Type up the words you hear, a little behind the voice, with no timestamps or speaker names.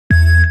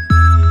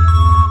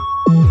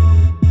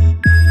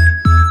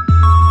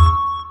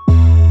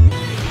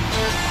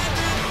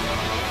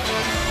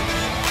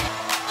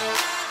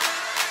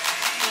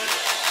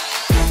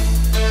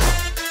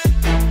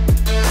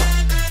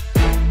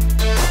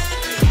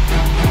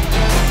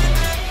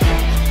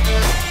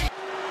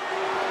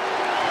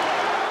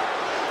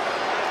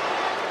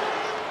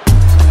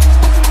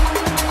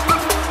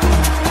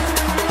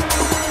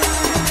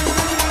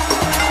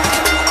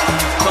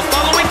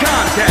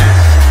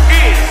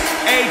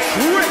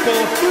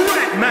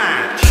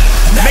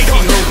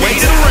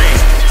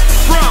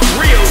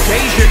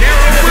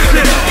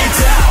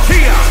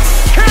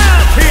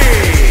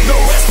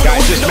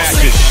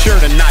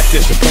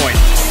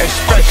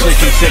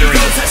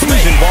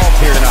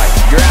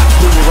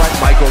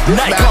this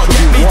match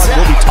will be one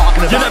we'll be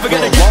talking about for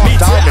a long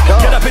time to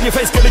come. Get up in your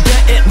face, gonna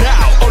get it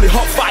now. Only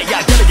hot fire,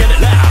 gonna get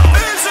it now.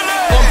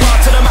 On bar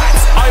to the max,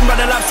 I'm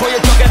running laps while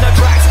you're jogging the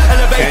tracks.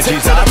 And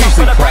she's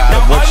obviously proud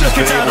of what she's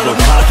been able to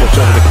accomplish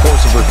over the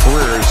course of her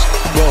career as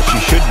well she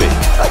should be.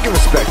 I can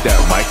respect that,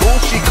 Michael.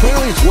 She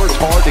clearly has worked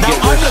hard to get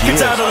where she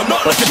is.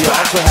 But she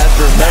also has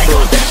to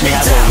remember that she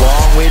has a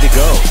long way to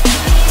go.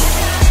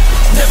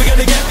 Never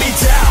gonna get me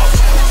down.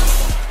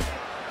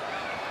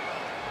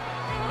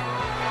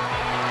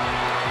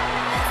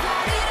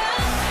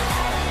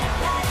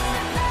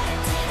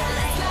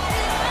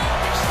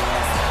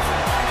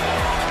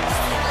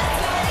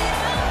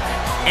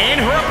 And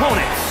her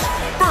opponents,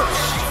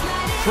 first,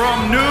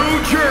 from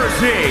New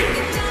Jersey,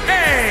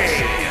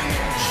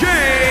 AJ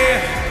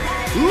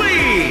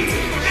Lee.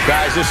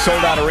 Guys, this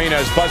sold-out arena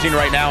is buzzing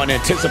right now in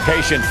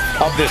anticipation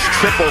of this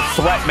triple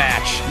threat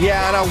match.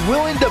 Yeah, and I'm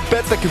willing to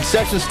bet the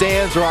concession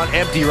stands are on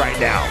empty right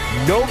now.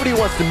 Nobody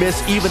wants to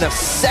miss even a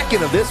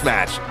second of this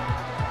match.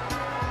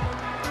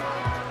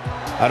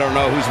 I don't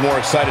know who's more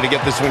excited to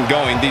get this one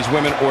going, these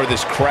women or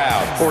this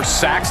crowd. Or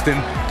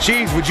Saxton.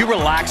 Jeez, would you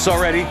relax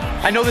already?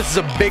 I know this is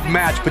a big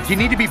match, but you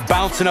need to be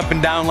bouncing up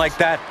and down like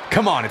that?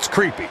 Come on, it's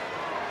creepy.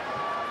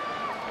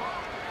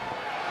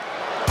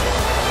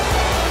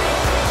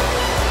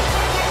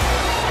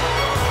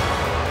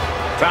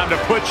 Time to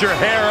put your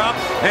hair up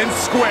and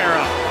square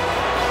up.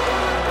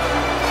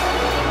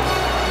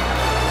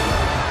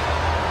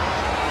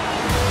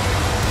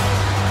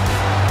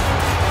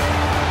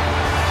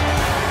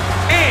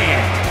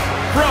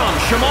 From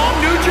Chemung,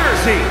 New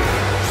Jersey,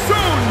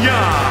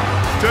 Sonya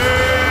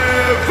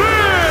Deville.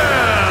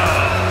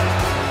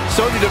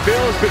 Sonya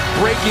Deville has been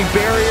breaking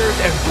barriers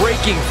and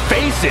breaking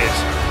faces.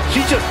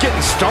 She's just getting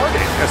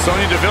started.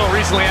 Sonya Deville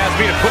recently asked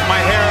me to put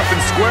my hair up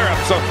and square up,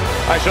 so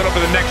I showed up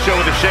for the next show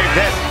with a shaved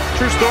head.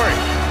 True story.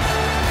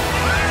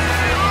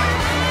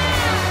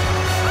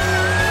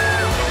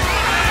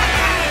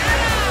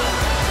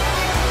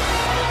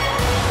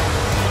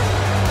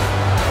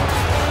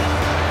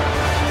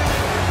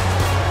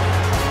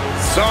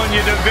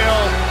 Sonya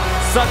Deville,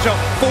 such a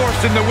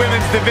force in the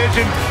women's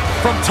division.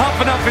 From Tough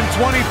Enough in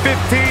 2015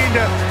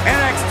 to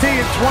NXT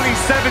in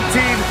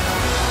 2017.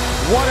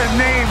 What a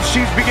name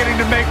she's beginning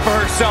to make for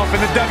herself in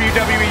the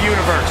WWE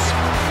Universe.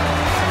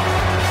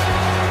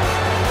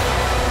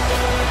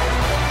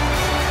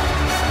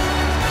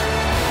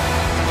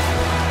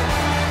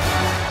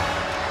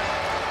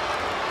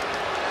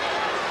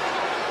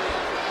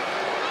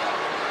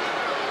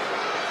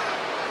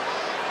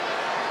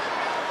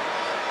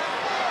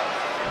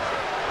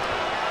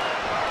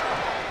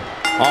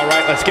 All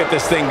right, let's get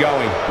this thing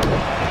going.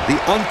 The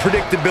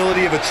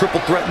unpredictability of a triple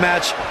threat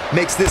match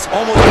makes this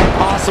almost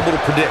impossible to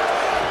predict.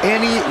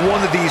 Any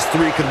one of these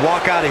three could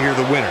walk out of here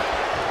the winner.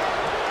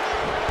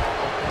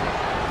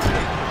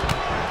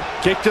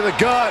 Kick to the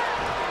gut.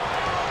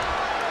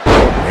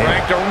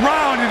 Ranked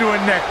around into a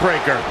neck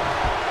breaker.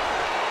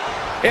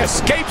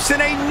 Escapes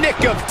in a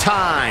nick of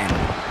time.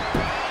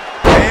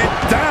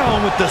 And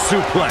down with the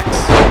suplex.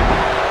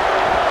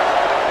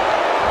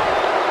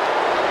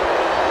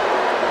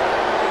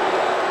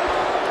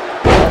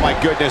 My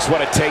goodness,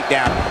 what a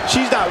takedown.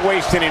 She's not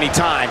wasting any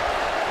time.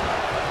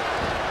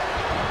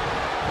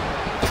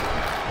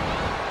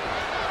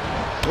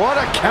 What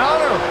a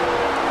counter.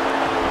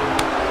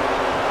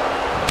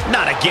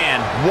 Not again.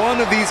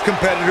 One of these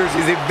competitors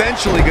is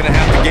eventually going to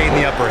have to gain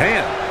the upper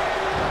hand.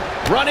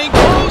 Running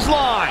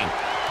clothesline.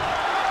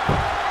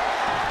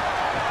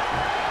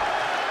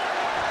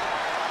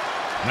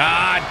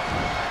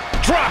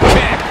 Drop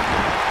kick.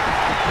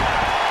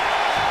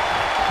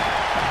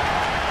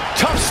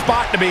 Tough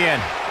spot to be in.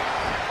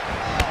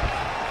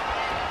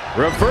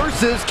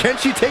 Reverses. Can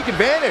she take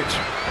advantage?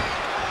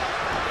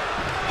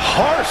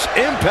 Harsh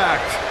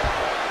impact.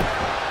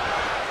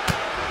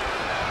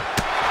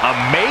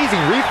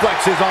 Amazing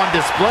reflexes on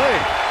display.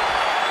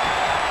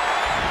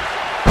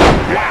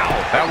 Wow,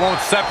 that won't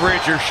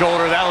separate your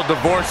shoulder, that'll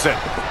divorce it.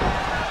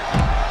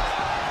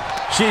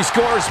 She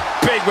scores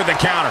big with the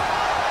counter.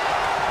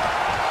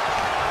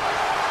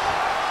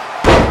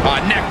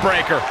 Neck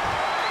breaker.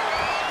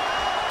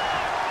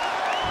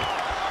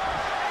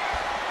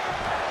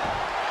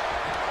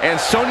 And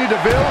Sonya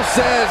Deville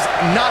says,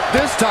 not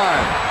this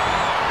time.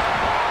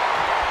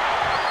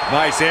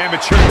 Nice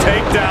amateur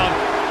takedown.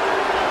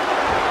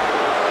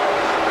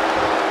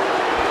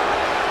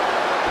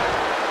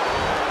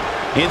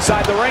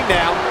 Inside the ring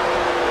now.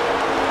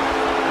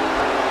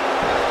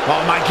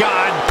 Oh my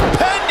God.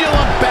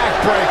 Pendulum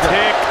backbreaker.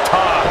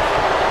 Tick-tock.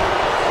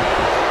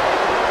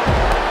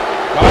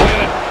 Oh, look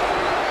at it.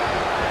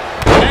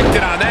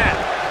 Connected on that.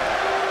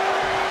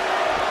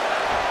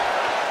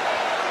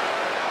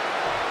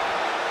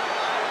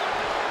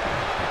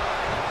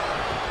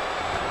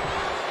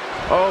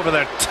 Over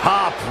the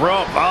top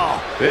rope.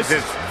 Oh, this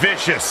is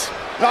vicious.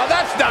 Oh,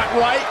 that's not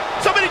right.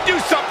 Somebody do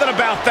something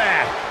about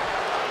that.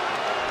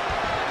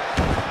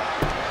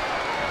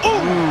 Ooh.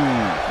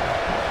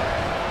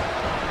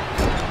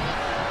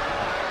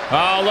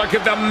 Oh, look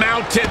at the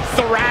mounted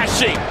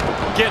thrashing.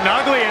 Getting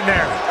ugly in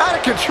there. Out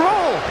of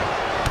control.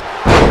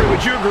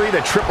 would you agree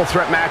that triple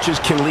threat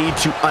matches can lead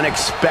to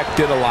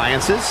unexpected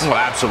alliances? Well,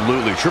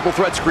 absolutely. Triple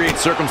threats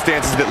create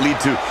circumstances that lead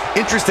to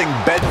interesting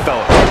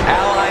bedfellows,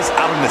 allies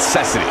out of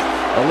necessity.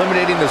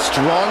 Eliminating the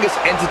strongest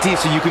entity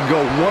so you can go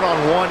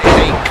one-on-one is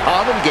a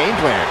common game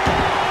plan.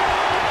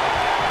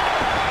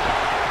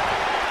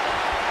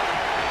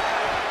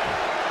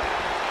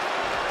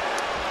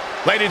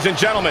 Ladies and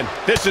gentlemen,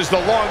 this is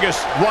the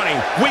longest running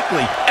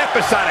weekly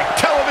episodic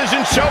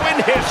television show in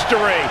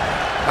history.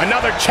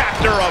 Another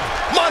chapter of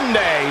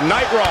Monday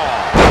Night Raw.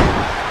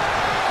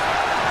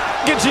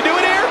 Can she do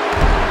it here?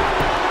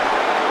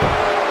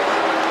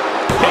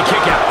 Hey,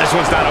 kick out. This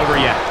one's not over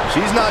yet.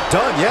 She's not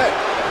done yet.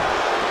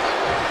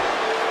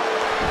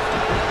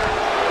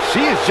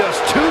 She is just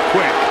too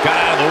quick. Got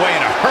out of the way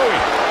in a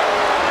hurry.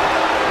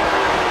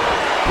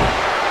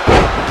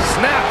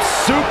 Snap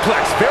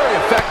suplex, very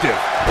effective.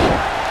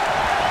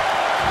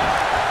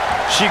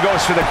 She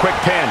goes for the quick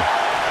pin.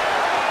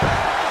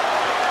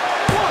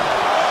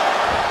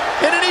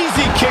 And an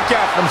easy kick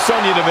out from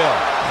Sonya Deville.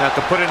 Have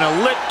to put in a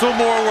little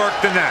more work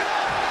than that.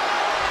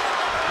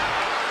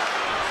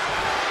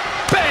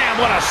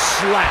 Bam! What a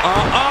slap.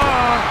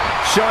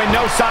 Showing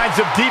no signs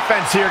of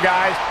defense here,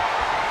 guys.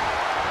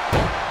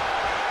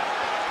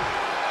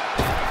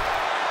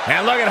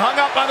 And look, it hung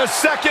up on the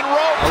second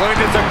rope. Oh, look at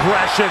this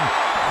aggression.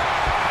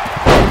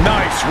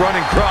 Nice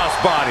running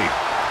crossbody.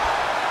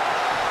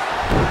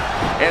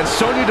 And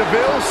Sonya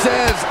Deville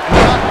says,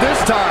 not this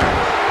time.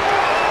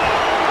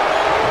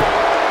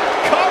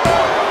 Cover!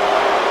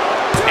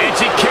 And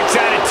she kicks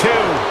at it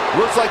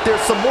too. Looks like there's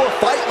some more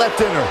fight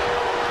left in her.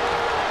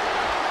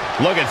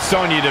 Look at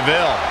Sonya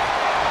Deville.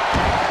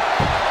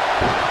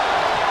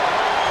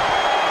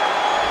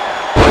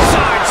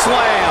 Side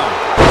slam.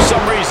 For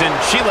some reason,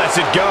 she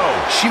lets it go.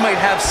 She might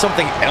have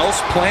something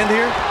else planned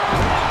here.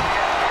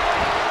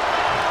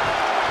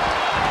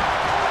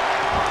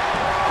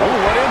 Oh,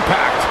 what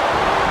impact.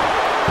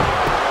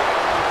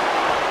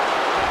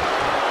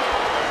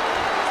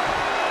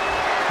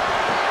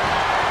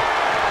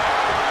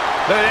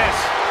 Look at this.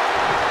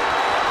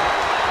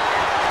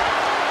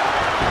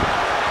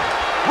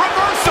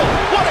 Reversal.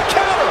 What a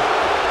counter.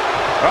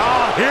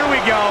 Oh, here we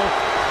go.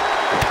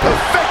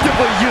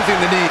 Effectively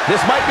using the knee. This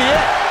might be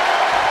it.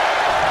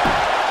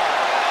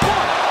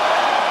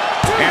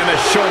 And the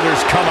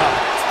shoulders come up.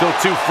 Still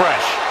too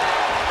fresh.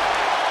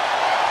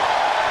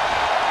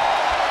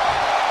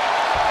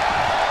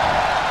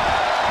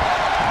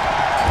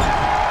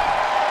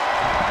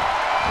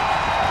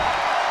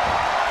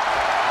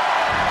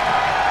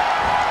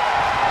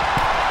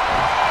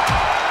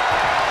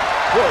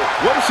 Whoa,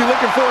 what is she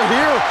looking for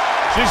here?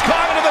 She's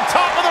climbing to the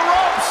top of the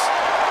ropes.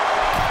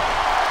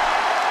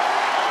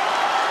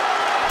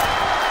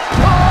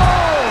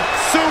 Oh!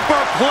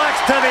 Superplex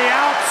to the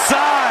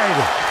outside.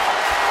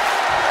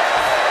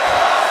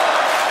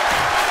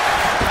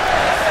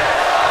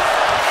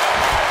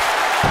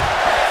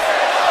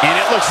 And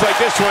it looks like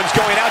this one's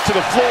going out to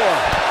the floor.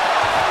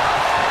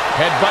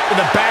 Headbutt to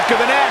the back of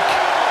the neck.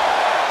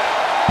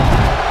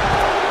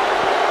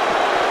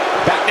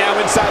 Back now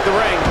inside the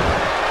ring.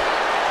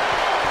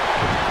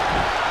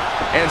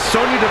 And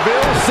Sonya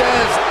Deville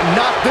says,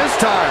 not this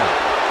time.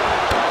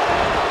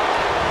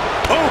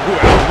 Oh, a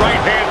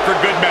right hand for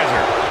good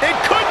measure. It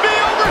could be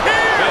over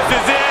here. This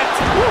is it.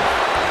 Woo.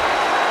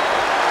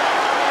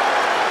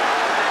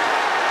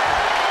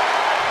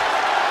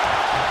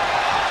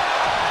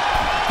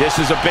 This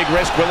is a big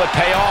risk. Will it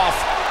pay off?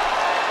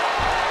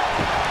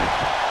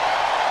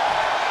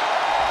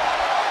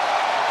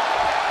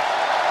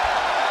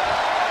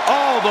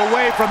 All the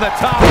way from the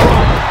top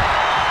rope.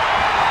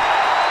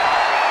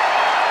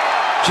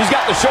 She's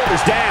got the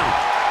shoulders down.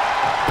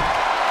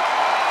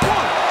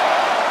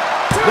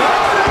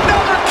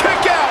 Another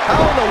kick out.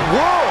 How in the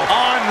world?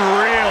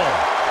 Unreal.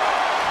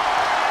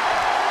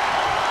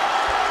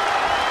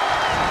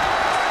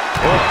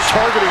 Oh,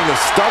 targeting the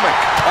stomach.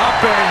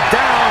 Up and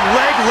down,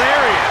 leg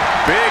lariat.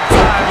 Big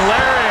time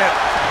lariat.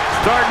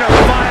 Starting to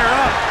fire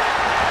up.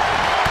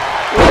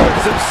 Where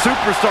is this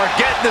superstar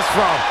getting this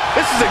from?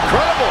 This is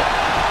incredible.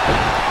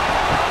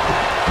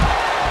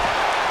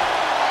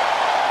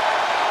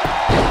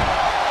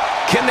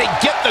 Can they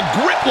get the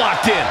grip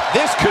locked in?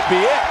 This could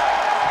be it.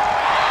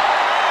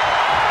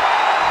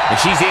 And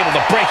she's able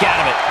to break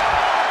out of it.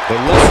 The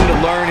lesson to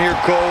learn here,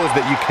 Cole, is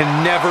that you can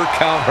never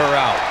count her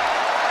out.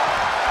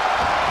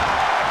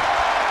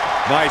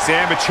 Nice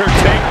amateur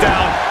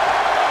takedown.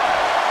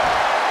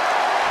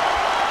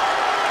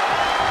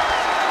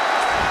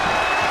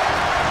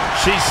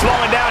 She's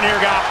slowing down here,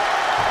 Gop.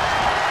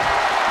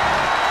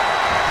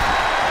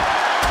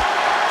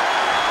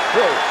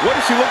 Whoa, what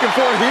is she looking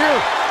for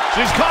here?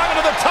 She's climbing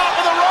to the top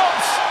of the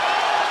ropes.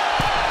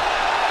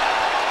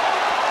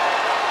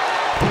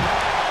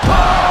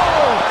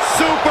 Oh!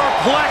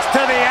 Superplex to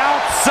the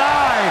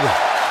outside.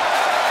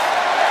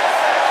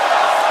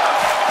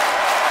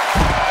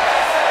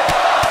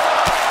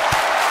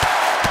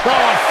 Oh,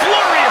 a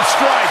flurry of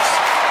strikes.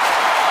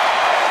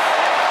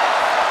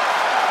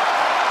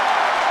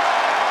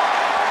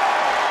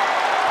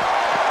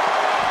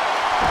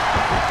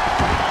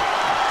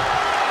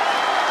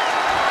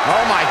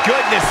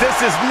 goodness, this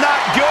is not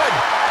good.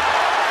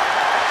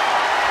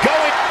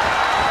 Going.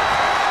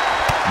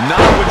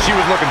 Not what she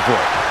was looking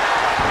for.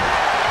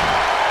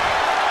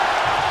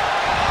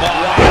 Oh,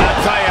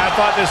 I'll tell you, I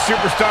thought this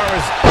superstar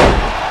was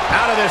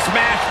out of this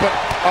match, but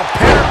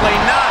apparently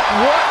not.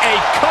 What a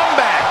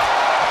comeback.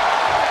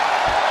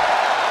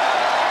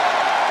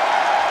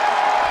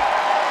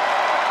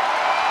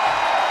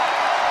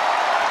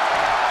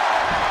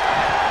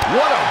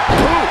 What a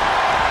boot.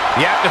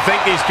 You have to think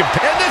these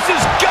and this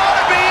has got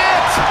to be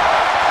it.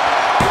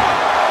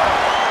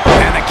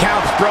 And the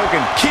count's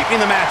broken, keeping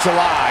the match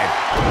alive.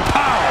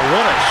 Pow,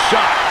 what a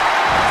shot.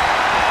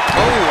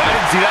 Oh, I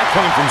didn't see that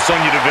coming from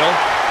Sonya Deville.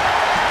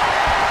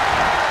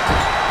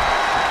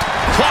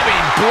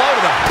 Clubbing blow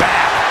to the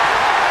back.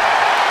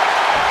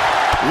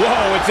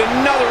 Whoa, it's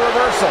another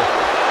reversal.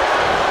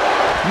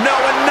 No,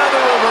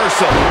 another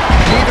reversal.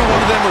 Neither one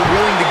of them are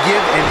willing to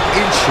give an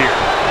inch here.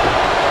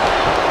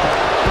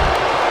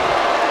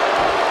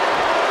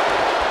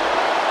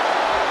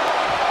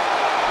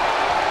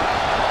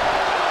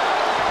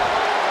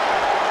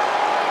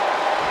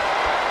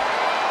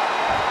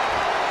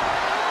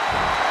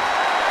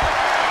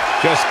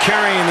 Just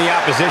carrying the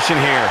opposition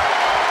here.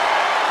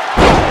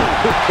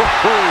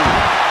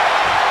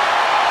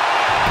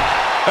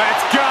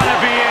 That's gotta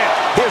be it.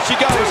 Here she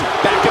goes,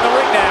 back in the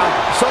ring now.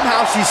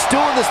 Somehow she's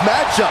still in this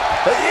matchup.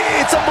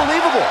 It's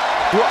unbelievable.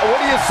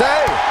 What do you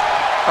say?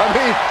 I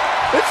mean,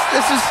 this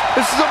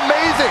is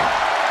amazing.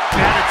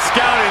 And it's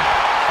scouted.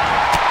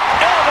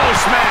 Elbow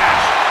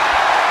smash.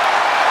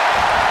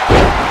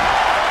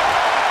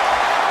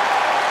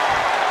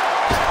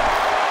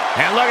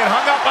 And look, it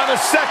hung up on the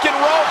second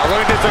rope. Oh,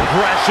 look at this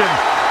aggression.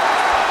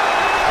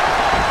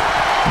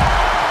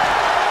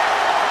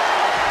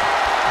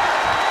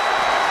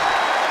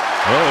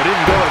 Oh, it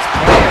didn't go as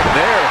planned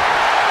there.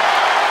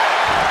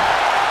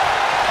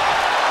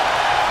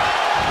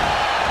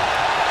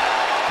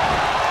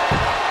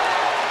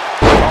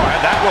 Oh,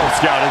 had that well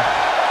scouted.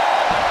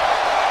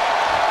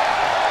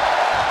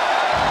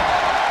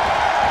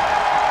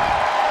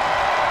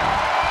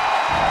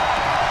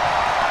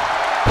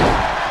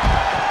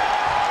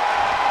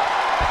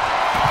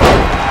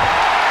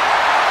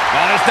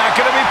 It's not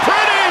going to be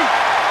pretty.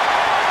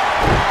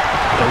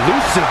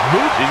 Elusive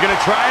move. He's going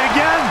to try it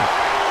again.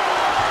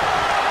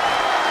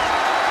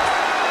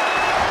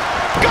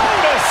 Go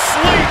to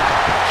sleep.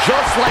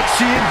 Just like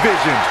she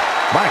envisioned.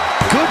 My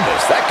goodness,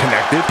 that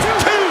connected. 2,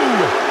 3.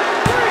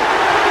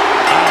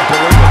 I don't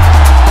believe it.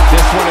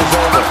 This one is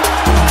over.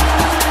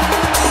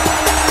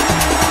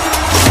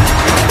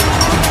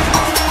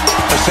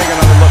 Let's take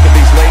another look at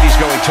these ladies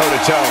going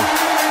toe-to-toe.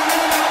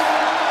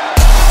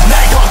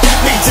 Now you're gonna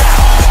get me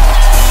down.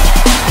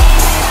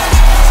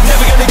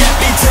 Never gonna get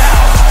me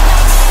down.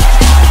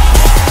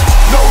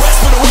 No rest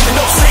for the women,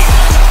 no sleep.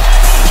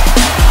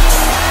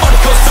 On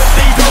the coast of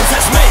the road,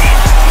 that's me.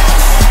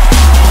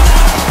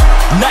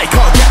 Now you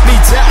can't get me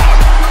down.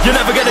 You're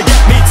never gonna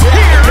get me down.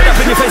 Get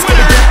up in your face,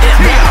 gonna get it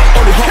now.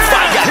 Only hot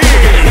fire, get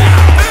it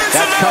now.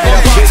 That's coming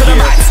up to the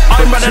max.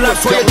 I'm running up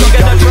for you, look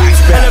at the tracks.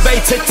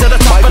 Elevated to the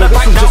top of the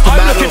back. Now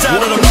I'm looking down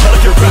and I'm not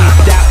looking back.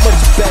 That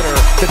much better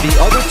than the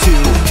other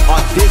two on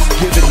this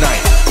given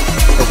night.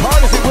 As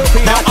hard as it will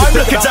be, now I'm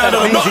looking down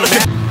and I'm not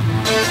looking